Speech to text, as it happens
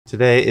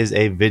Today is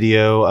a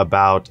video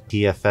about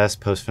PFS,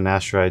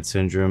 post-finasteride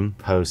syndrome,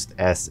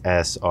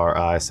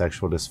 post-SSRI,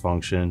 sexual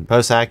dysfunction,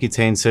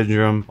 post-Accutane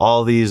syndrome.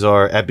 All these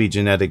are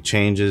epigenetic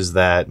changes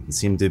that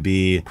seem to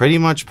be pretty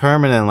much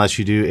permanent unless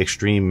you do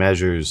extreme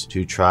measures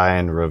to try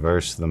and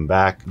reverse them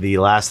back. The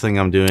last thing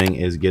I'm doing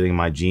is getting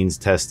my genes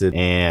tested,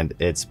 and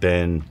it's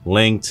been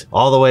linked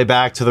all the way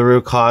back to the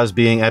root cause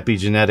being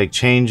epigenetic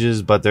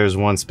changes, but there's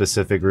one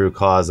specific root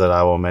cause that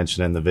I will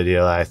mention in the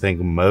video that I think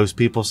most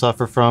people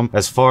suffer from.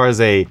 As far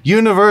as a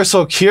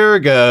universal cure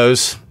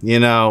goes, you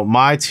know,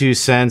 my 2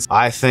 cents,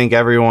 I think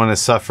everyone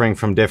is suffering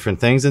from different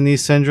things in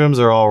these syndromes.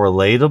 They're all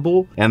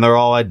relatable and they're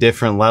all at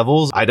different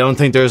levels. I don't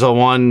think there's a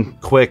one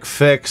quick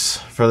fix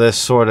for this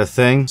sort of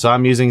thing. So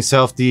I'm using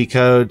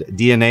self-decode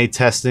DNA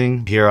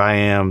testing. Here I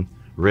am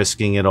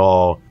risking it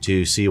all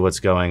to see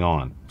what's going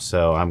on.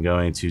 So I'm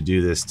going to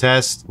do this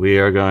test. We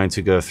are going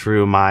to go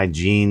through my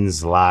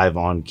genes live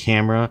on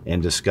camera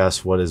and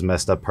discuss what is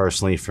messed up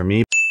personally for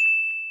me.